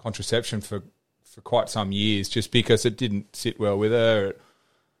contraception for quite some years just because it didn't sit well with her. It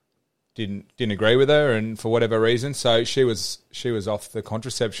didn't agree with her, and for whatever reason, so she was off the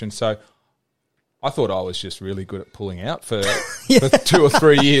contraception. So I thought I was just really good at pulling out for 2 or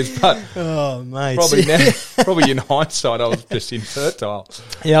 3 years, but oh mate, probably in hindsight I was just infertile.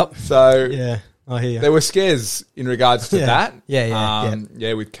 Yep. So I hear you. There were scares in regards to that.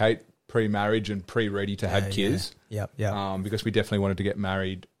 Yeah. With Kate pre-marriage and pre-ready to have kids. Yep. Because we definitely wanted to get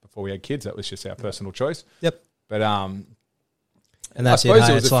married before we had kids. That was just our personal choice. Yep. But and that's it.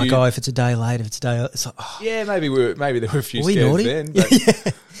 Hey, it's like, if it's a day late, if it's a day, it's like, yeah, maybe there were a few scares naughty? then. But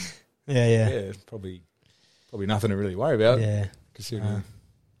yeah. Probably nothing to really worry about. Yeah. Considering.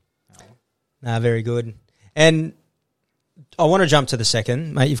 Very good. And I want to jump to the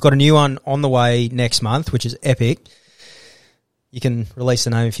second, mate. You've got a new one on the way next month, which is epic. You can release the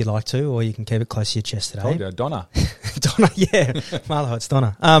name if you'd like to, or you can keep it close to your chest today. I told you, Donna. Donna, yeah. Marlo, it's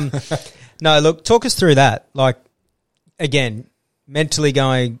Donna. No, look, talk us through that. Like, again, mentally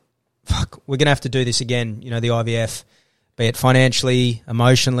going, fuck, we're going to have to do this again, the IVF, be it financially,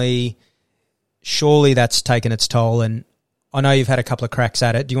 emotionally. Surely that's taken its toll, and I know you've had a couple of cracks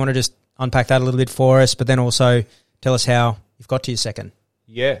at it. Do you want to just unpack that a little bit for us, but then also tell us how you've got to your second?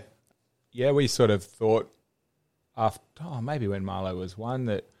 Yeah, we sort of thought maybe when Marlo was 1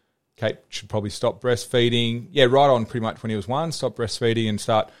 that Kate should probably stop breastfeeding. Yeah, right on pretty much when he was 1, stop breastfeeding and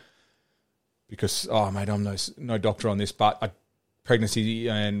start, because, mate, I'm no doctor on this, but pregnancy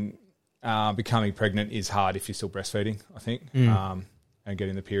and becoming pregnant is hard if you're still breastfeeding, I think, and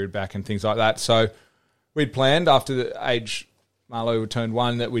getting the period back and things like that. So we'd planned after the age Marlo turned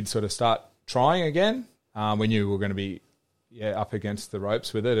 1 that we'd sort of start trying again. We knew we were going to be up against the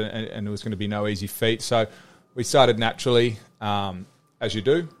ropes with it, and there was going to be no easy feat. So we started naturally, as you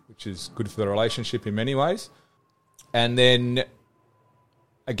do, which is good for the relationship in many ways. And then,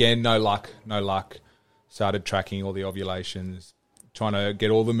 again, no luck. Started tracking all the ovulations, trying to get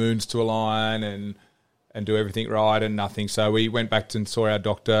all the moons to align and do everything right, and nothing. So we went back and saw our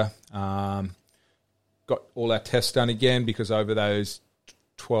doctor, got all our tests done again, because over those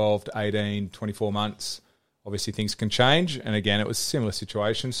 12 to 18, 24 months, obviously things can change. And again, it was a similar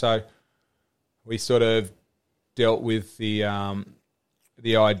situation. So we sort of dealt with the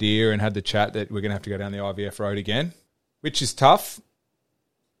idea and had the chat that we're going to have to go down the IVF road again, which is tough.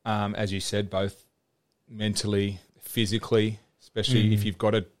 as you said, both mentally, physically, especially if you've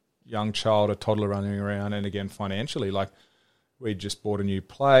got a young child, a toddler running around, and again, financially. Like, we just bought a new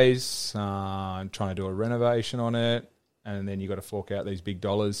place and trying to do a renovation on it, and then you got to fork out these big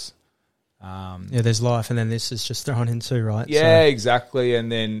dollars. There's life, and then this is just thrown in too, right? Yeah, exactly.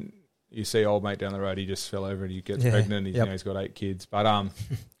 And then you see old mate down the road, he just fell over and he gets pregnant. He's, he's got 8 kids. But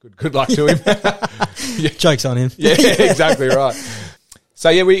good luck to him. Joke's on him. Yeah, exactly right. So,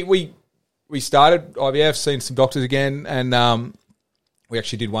 yeah, we started IVF, seen some doctors again, and we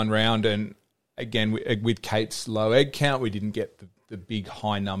actually did one round. And, again, with Kate's low egg count, we didn't get the big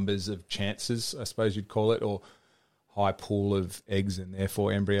high numbers of chances, I suppose you'd call it, or high pool of eggs and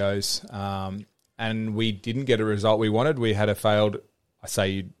therefore embryos. And we didn't get a result we wanted. We had a failed, I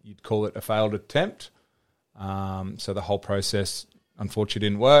say you'd call it a failed attempt. So the whole process, unfortunately,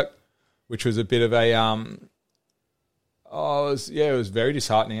 didn't work, which was a bit of a, it was very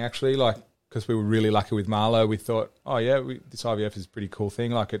disheartening actually, like, because we were really lucky with Marlo. We thought, this IVF is a pretty cool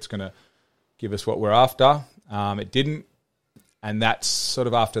thing. Like, it's going to give us what we're after. It didn't. And that's sort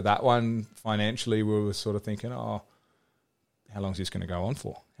of after that one, financially, we were sort of thinking, how long is this going to go on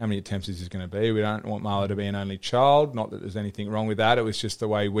for? How many attempts is this going to be? We don't want Marlo to be an only child. Not that there's anything wrong with that. It was just the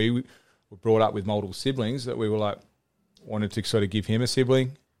way we were brought up with multiple siblings that we were like, wanted to sort of give him a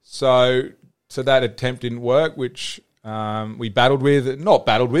sibling. So that attempt didn't work, which we battled with. Not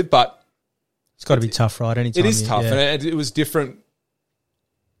battled with, but it's got to be tough, right? Anytime it is tough, and it was different.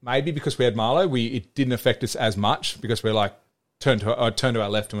 Maybe because we had Marlo, it didn't affect us as much because we're like turned to our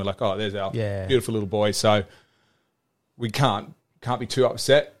left and we're like, there's our beautiful little boy. So we can't be too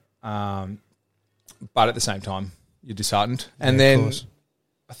upset, but at the same time, you're disheartened. And then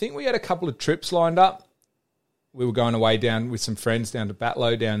I think we had a couple of trips lined up. We were going away down with some friends down to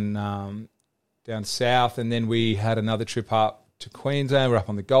Batlow, down south, and then we had another trip up to Queensland. We're up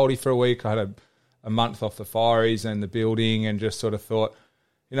on the Goldie for a week. I had a month off the Fireys and the building, and just sort of thought,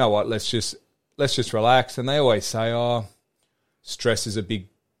 you know what, let's just relax. And they always say, stress is a big.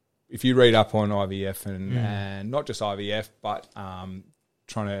 If you read up on IVF and not just IVF, but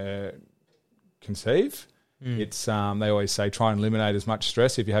trying to conceive, it's they always say try and eliminate as much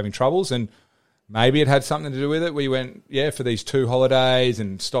stress if you're having troubles. And maybe it had something to do with it. We went, for these 2 holidays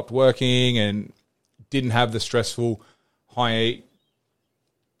and stopped working and didn't have the stressful, high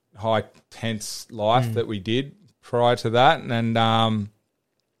tense life that we did prior to that.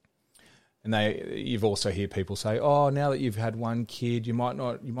 And you've also hear people say, now that you've had one kid, you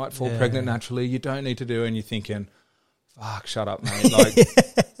might fall pregnant naturally. You don't need to do it. And you're thinking, fuck, shut up, mate. Like,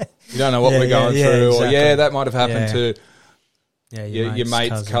 you don't know what we're going through. Exactly. Or, that might have happened to your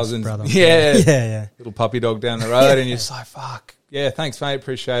mate's cousin's brother. Little puppy dog down the road. And you're just like, fuck. Yeah, thanks, mate.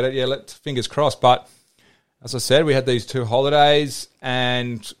 Appreciate it. Yeah, let's fingers crossed. But as I said, we had these 2 holidays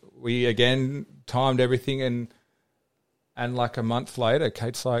and we, again, timed everything. And like a month later,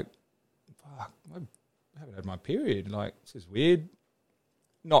 Kate's like, I haven't had my period. Like, this is weird.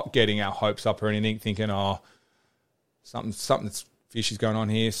 Not getting our hopes up or anything, thinking, something's fishy's going on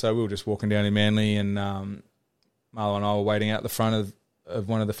here. So we were just walking down in Manly, and Marlo and I were waiting out the front of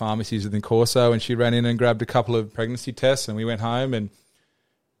one of the pharmacies in Corso, and she ran in and grabbed a couple of pregnancy tests, and we went home, and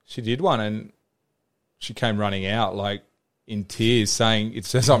she did one, and she came running out, like, in tears, saying, it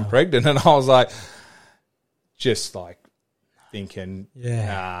says I'm pregnant. And I was like, just like thinking,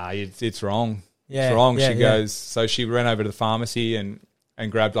 it's wrong. It's wrong. She goes, so she ran over to the pharmacy and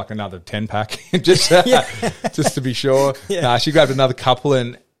grabbed like another 10-pack just to be sure. She grabbed another couple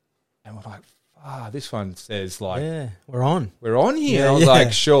and we're like, this one says like, we're on here. I was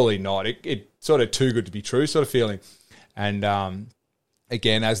like, surely not. It sort of too good to be true sort of feeling. And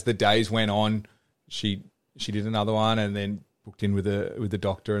again, as the days went on, she did another one and then booked in with the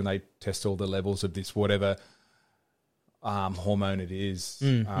doctor, and they test all the levels of this whatever hormone it is,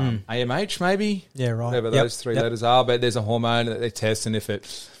 AMH maybe, whatever those 3 letters are. But there's a hormone that they test, and if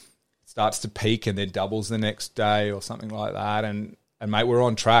it starts to peak and then doubles the next day or something like that, and mate, we're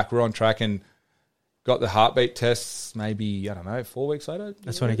on track, and got the heartbeat tests maybe 4 weeks later.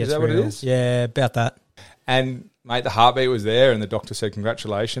 That's when it gets real. What it is? Yeah, about that. And mate, the heartbeat was there, and the doctor said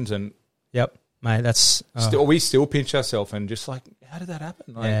congratulations, and mate, that's we still pinch ourselves and just like, how did that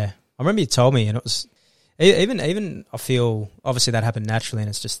happen? Like, I remember you told me, and it was. Even I feel, obviously that happened naturally and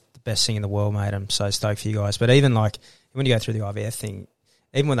it's just the best thing in the world, mate. I'm so stoked for you guys. But even like when you go through the IVF thing,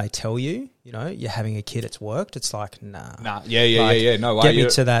 even when they tell you, you're having a kid, it's worked, it's like, nah. No way. Get me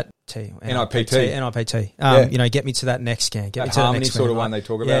to that NIPT. Get me to that next scan. Get me to that next sort of one they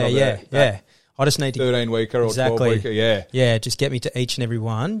talk about. Yeah. I just need to 13-weeker or 12-weeker, Yeah, just get me to each and every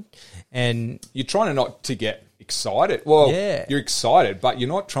one. And you're trying not to get excited. Well, Yeah. you're excited, but you're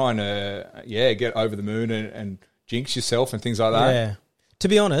not trying to, get over the moon and jinx yourself and things like that. Yeah. To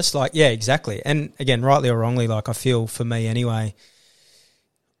be honest, like, yeah, exactly. And again, rightly or wrongly, like, I feel for me anyway,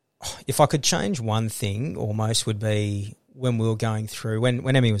 if I could change one thing almost would be when we were going through,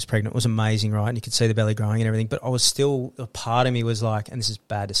 when Emmy was pregnant, it was amazing, right? And you could see the belly growing and everything, but I was still, a part of me was like, and this is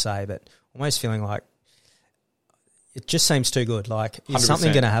bad to say, but almost feeling like it just seems too good. Like, is 100%.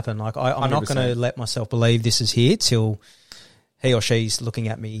 something going to happen? Like, I'm not going to let myself believe this is here till he or she's looking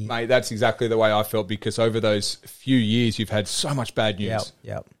at me. Mate, that's exactly the way I felt, because over those few years you've had so much bad news.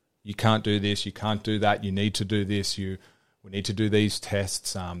 Yep. You can't do this, you can't do that, you need to do this, we need to do these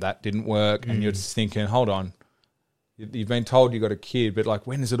tests, that didn't work, and you're just thinking, hold on, you've been told you got a kid, but like,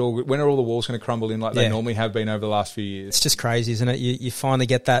 when are all the walls going to crumble in like they normally have been over the last few years? It's just crazy, isn't it? You finally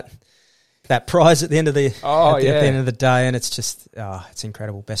get that prize at the end of the at the end of the day, and it's just it's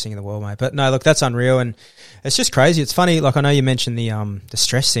incredible, best thing in the world, mate. But no, look, that's unreal, and it's just crazy. It's funny, like, I know you mentioned the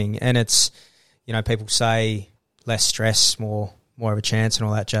stress thing, and it's, you know, people say less stress, more of a chance and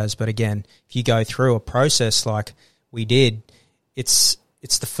all that jazz. But again, if you go through a process like we did, it's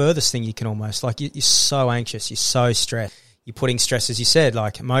the furthest thing you can almost, like, you're so anxious, you're so stressed, you're putting stress, as you said,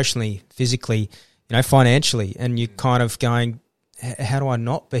 like emotionally, physically, you know, financially, and you're kind of going, how do I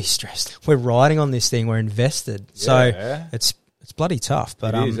not be stressed? We're riding on this thing, we're invested. So it's bloody tough.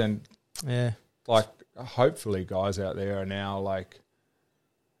 But it is, and yeah, like, hopefully guys out there are now like,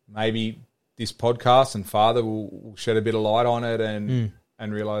 maybe this podcast and Father will shed a bit of light on it and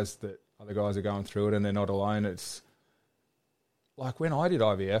realise that other guys are going through it and they're not alone. It's like, when I did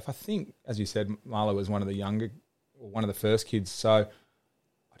IVF, I think, as you said, Marla was one of the first kids, so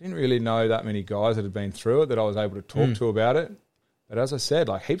I didn't really know that many guys that had been through it that I was able to talk to about it. But as I said,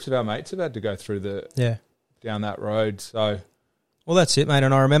 like, heaps of our mates have had to go through down that road. So, well, that's it, mate.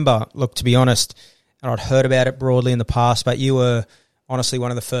 And I remember, look, to be honest, and I'd heard about it broadly in the past, but you were honestly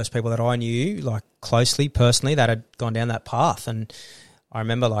one of the first people that I knew, like, closely, personally, that had gone down that path. And I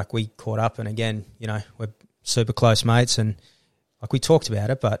remember, like, we caught up, and again, you know, we're super close mates, and like, we talked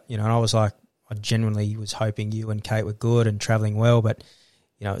about it, but, you know, and I was like, I genuinely was hoping you and Kate were good and travelling well, but,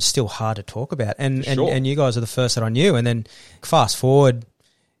 you know, it's still hard to talk about. And you guys are the first that I knew. And then fast forward,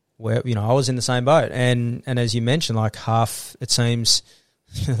 where, you know, I was in the same boat. And as you mentioned, like, half, it seems,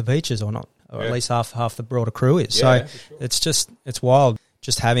 the beaches, or not, or at least half the broader crew is. So sure. It's wild.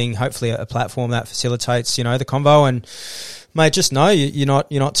 Just having, hopefully, a platform that facilitates, you know, the convo. And, mate, just know you're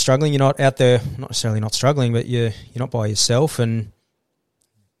not struggling. You're not out there, not necessarily not struggling, but you're not by yourself. And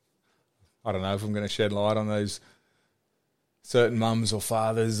I don't know if I'm going to shed light on those certain mums or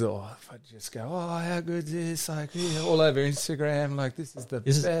fathers, or if I just go, oh, how good is this? Like, all over Instagram, like, this is the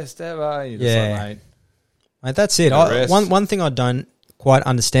best ever. You're just like, mate, that's it. One thing I don't quite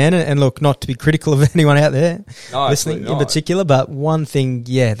understand, and look, not to be critical of anyone out there listening in particular, but one thing,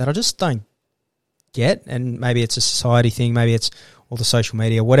 that I just don't get, and maybe it's a society thing, maybe it's all the social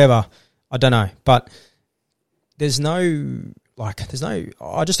media, whatever, I don't know, but I just don't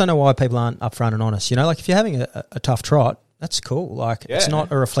know why people aren't upfront and honest. You know, like, if you're having a tough trot, that's cool. Like, it's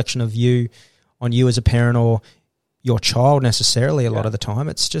not a reflection of you on you as a parent or your child necessarily a lot of the time.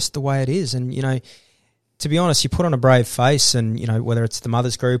 It's just the way it is. And, you know, to be honest, you put on a brave face, and, you know, whether it's the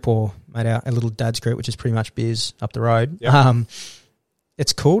mother's group or, mate, our little dad's group, which is pretty much beers up the road,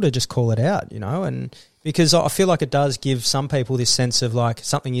 it's cool to just call it out, you know, and because I feel like it does give some people this sense of, like,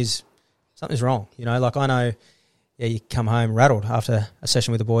 something's wrong, you know. Like, I know, you come home rattled after a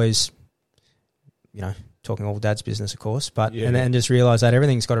session with the boys, you know, talking all dad's business, of course, but and then just realise that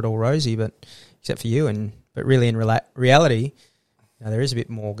everything's got it all rosy, but except for you, but really in reality, you know, there is a bit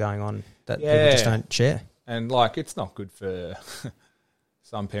more going on that people just don't share. And, like, it's not good for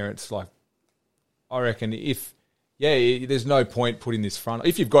some parents. Like, I reckon if there's no point putting this front.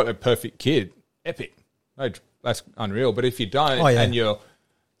 If you've got a perfect kid, epic, no, that's unreal. But if you don't, and you're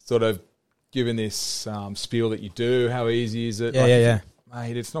sort of given this spiel that you do, how easy is it?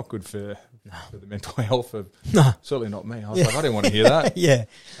 Mate, it's not good for the mental health of certainly not me. I was like, I didn't want to hear that. I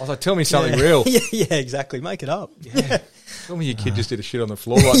was like, tell me something real. Yeah, exactly. Make it up. Tell me your kid just did a shit on the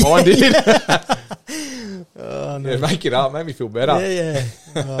floor like mine did. Oh, no. Yeah, make it up. Make me feel better.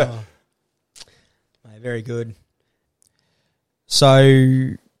 Oh. Mate, very good. So,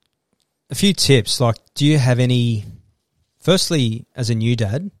 a few tips. Like, do you have any, firstly, as a new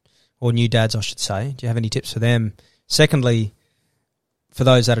dad, or new dads, I should say, do you have any tips for them? Secondly, for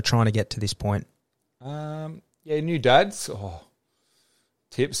those that are trying to get to this point? New dads.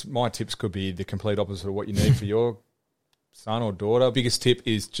 Tips. My tips could be the complete opposite of what you need for your son or daughter. Biggest tip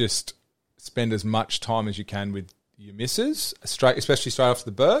is just spend as much time as you can with your missus, especially straight after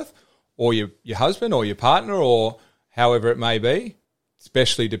the birth, or your husband or your partner or however it may be,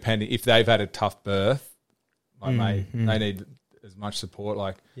 especially depending if they've had a tough birth. Like, they need as much support.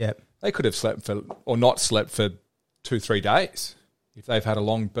 Like, they could have slept for or not slept for 2-3 days if they've had a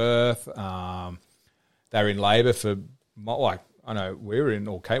long birth. They're in labour for, like, I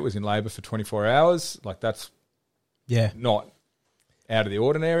know Kate was in labour for 24 hours. Like, that's not out of the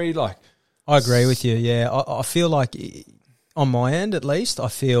ordinary. Like, I agree with you. Yeah, I feel like on my end, at least, I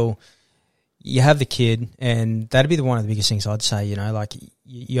feel you have the kid, and that'd be one of the biggest things I'd say. You know, like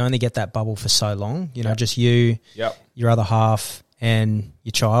you only get that bubble for so long. You know, just you, your other half, and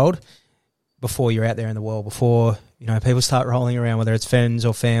your child before you're out there in the world. Before people start rolling around, whether it's friends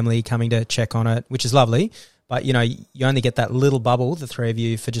or family coming to check on it, which is lovely. But you only get that little bubble, the three of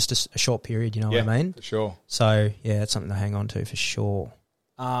you, for just a short period. You know what I mean? For sure. So it's something to hang on to for sure.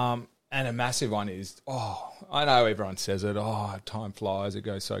 And a massive one is, I know everyone says it, time flies, it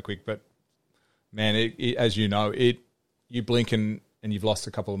goes so quick. But, man, it as you know, you blink and you've lost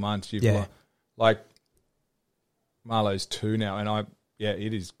a couple of months. Like, Marlo's 2 now, and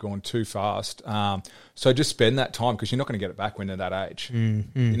it has gone too fast. So just spend that time, because you're not going to get it back when they're that age.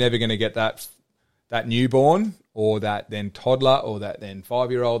 You're never going to get that newborn or that then toddler or that then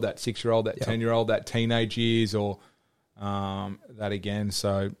 5-year-old, that 6-year-old, that 10-year-old, that teenage years or that again.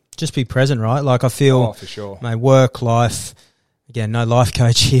 So just be present, right? Like I feel, for sure, my work life. Again, no life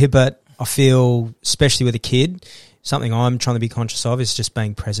coach here, but I feel, especially with a kid, something I'm trying to be conscious of is just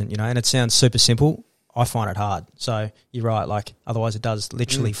being present. And it sounds super simple. I find it hard. So you're right. Like otherwise, it does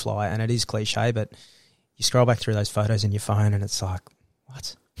literally fly, and it is cliche. But you scroll back through those photos in your phone, and it's like,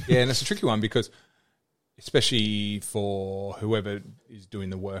 what? Yeah, and it's a tricky one because, especially for whoever is doing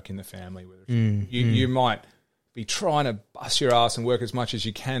the work in the family, whether you might be trying to bust your ass and work as much as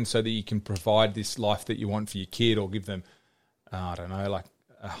you can so that you can provide this life that you want for your kid, or give them, I don't know, like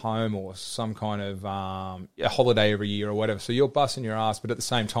a home or some kind of a holiday every year or whatever. So you're busting your ass, but at the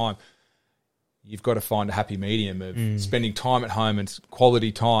same time, you've got to find a happy medium of spending time at home and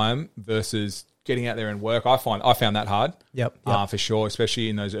quality time versus getting out there and work. I found that hard. Yep. For sure, especially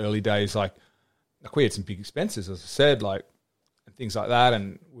in those early days. Like we had some big expenses, as I said, like, and things like that,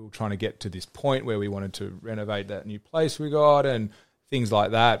 and we were trying to get to this point where we wanted to renovate that new place we got and things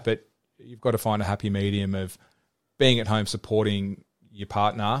like that. But you've got to find a happy medium of being at home, supporting your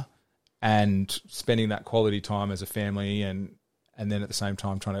partner, and spending that quality time as a family, and then at the same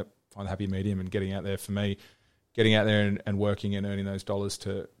time trying to find a happy medium and getting out there. For me, getting out there and working and earning those dollars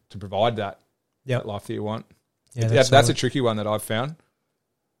to provide that life that you want. Yeah, that's a tricky one that I've found,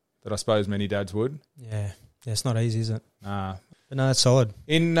 that I suppose many dads would. Yeah, it's not easy, is it? But no, it's solid.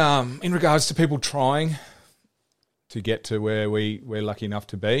 In regards to people trying to get to where we're lucky enough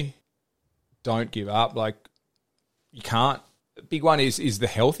to be, don't give up. Like, you can't. The big one is the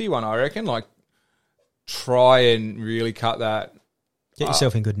healthy one, I reckon. Like, try and really cut that. Get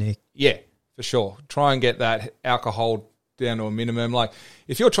yourself in good nick. Yeah, for sure. Try and get that alcohol down to a minimum. Like,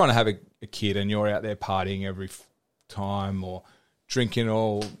 if you're trying to have a kid and you're out there partying every time, or drinking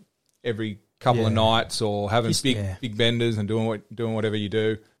all every couple of nights, or having big benders and doing whatever you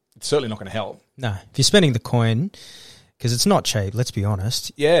do, it's certainly not going to help. No, if you're spending the coin, because it's not cheap, let's be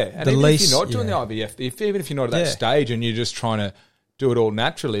honest. Yeah, and even if you're not doing the IVF, even if you're not at that stage and you're just trying to do it all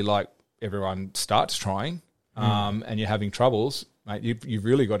naturally, like everyone starts trying, and you're having troubles, mate, you've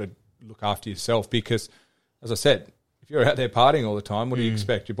really got to look after yourself, because, as I said, if you're out there partying all the time, what do you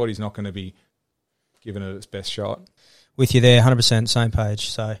expect? Your body's not going to be giving it its best shot. With you there, 100%, same page.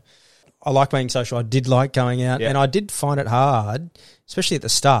 So I like being social. I did like going out, and I did find it hard, especially at the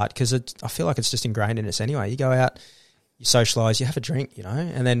start, because I feel like it's just ingrained in us anyway. You go out, you socialise, you have a drink,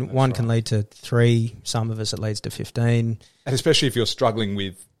 and then one can lead to 3. Some of us it leads to 15. And especially if you're struggling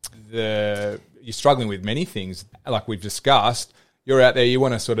with many things, like we've discussed. You're out there, you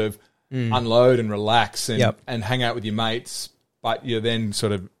want to sort of unload and relax and hang out with your mates, but you're then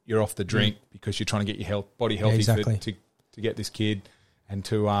you're off the drink because you're trying to get your body healthy to get this kid and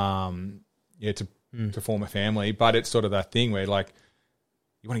to form a family. But it's sort of that thing where, like,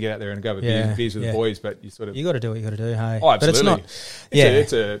 you want to get out there and go with beers with the boys, but you got to do what you got to do. Hey, oh, absolutely. But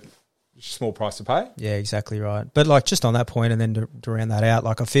it's not. It's a small price to pay. Yeah, exactly right. But like, just on that point, and then to round that out,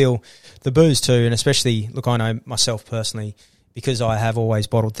 like, I feel the booze too, and especially, look, I know myself personally, because I have always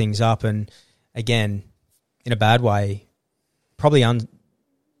bottled things up, and again, in a bad way, probably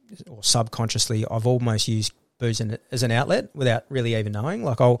or subconsciously, I've almost used booze as an outlet without really even knowing.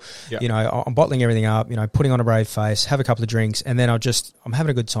 Like, I'm bottling everything up, putting on a brave face, have a couple of drinks, and then I'm having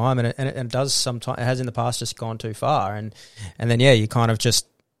a good time, and it does sometimes, it has in the past just gone too far, and then you kind of just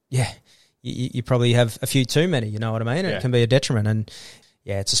you probably have a few too many, you know what I mean? It can be a detriment, and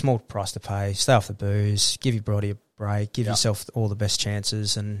yeah, it's a small price to pay. Stay off the booze, give your body a break, give yourself all the best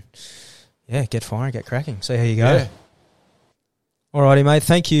chances, and yeah, get firing, get cracking. See how you go. Yeah. Alrighty, mate.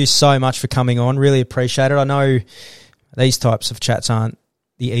 Thank you so much for coming on. Really appreciate it. I know these types of chats aren't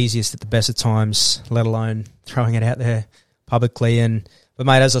the easiest at the best of times, let alone throwing it out there publicly. But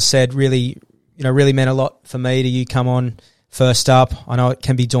mate, as I said, really meant a lot for me to you come on first up. I know it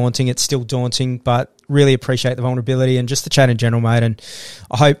can be daunting. It's still daunting, but really appreciate the vulnerability and just the chat in general, mate. And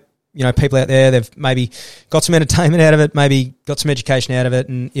I hope, people out there, they've maybe got some entertainment out of it, maybe got some education out of it,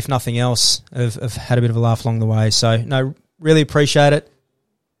 and if nothing else, have had a bit of a laugh along the way. So, no, really appreciate it.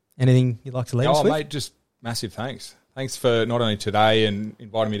 Anything you'd like to leave us with? Mate, just massive thanks. Thanks for not only today and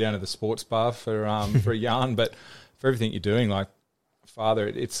inviting me down to the sports bar for a yarn, but for everything you're doing. Like, Father,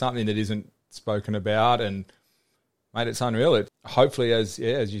 it's something that isn't spoken about, and mate, it's unreal. Hopefully, as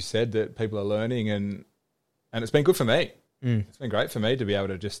you said, that people are learning, and it's been good for me. It's been great for me to be able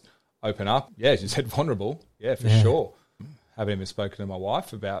to just open up. Yeah, as you said, vulnerable. Yeah, for sure. Haven't even spoken to my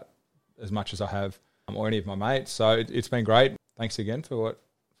wife about as much as I have, or any of my mates. So it's been great. Thanks again for what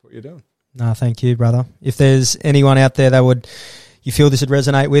you're doing. No, thank you, brother. If there's anyone out there that you feel this would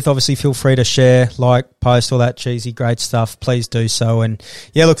resonate with, obviously feel free to share, like, post, all that cheesy, great stuff. Please do so. And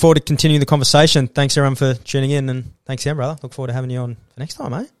yeah, look forward to continuing the conversation. Thanks everyone for tuning in, and thanks again, brother. Look forward to having you on for next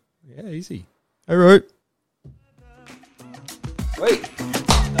time, mate. Yeah, easy. All right. Wait.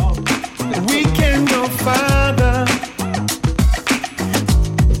 We can go farther.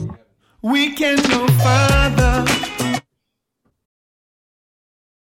 We can go farther.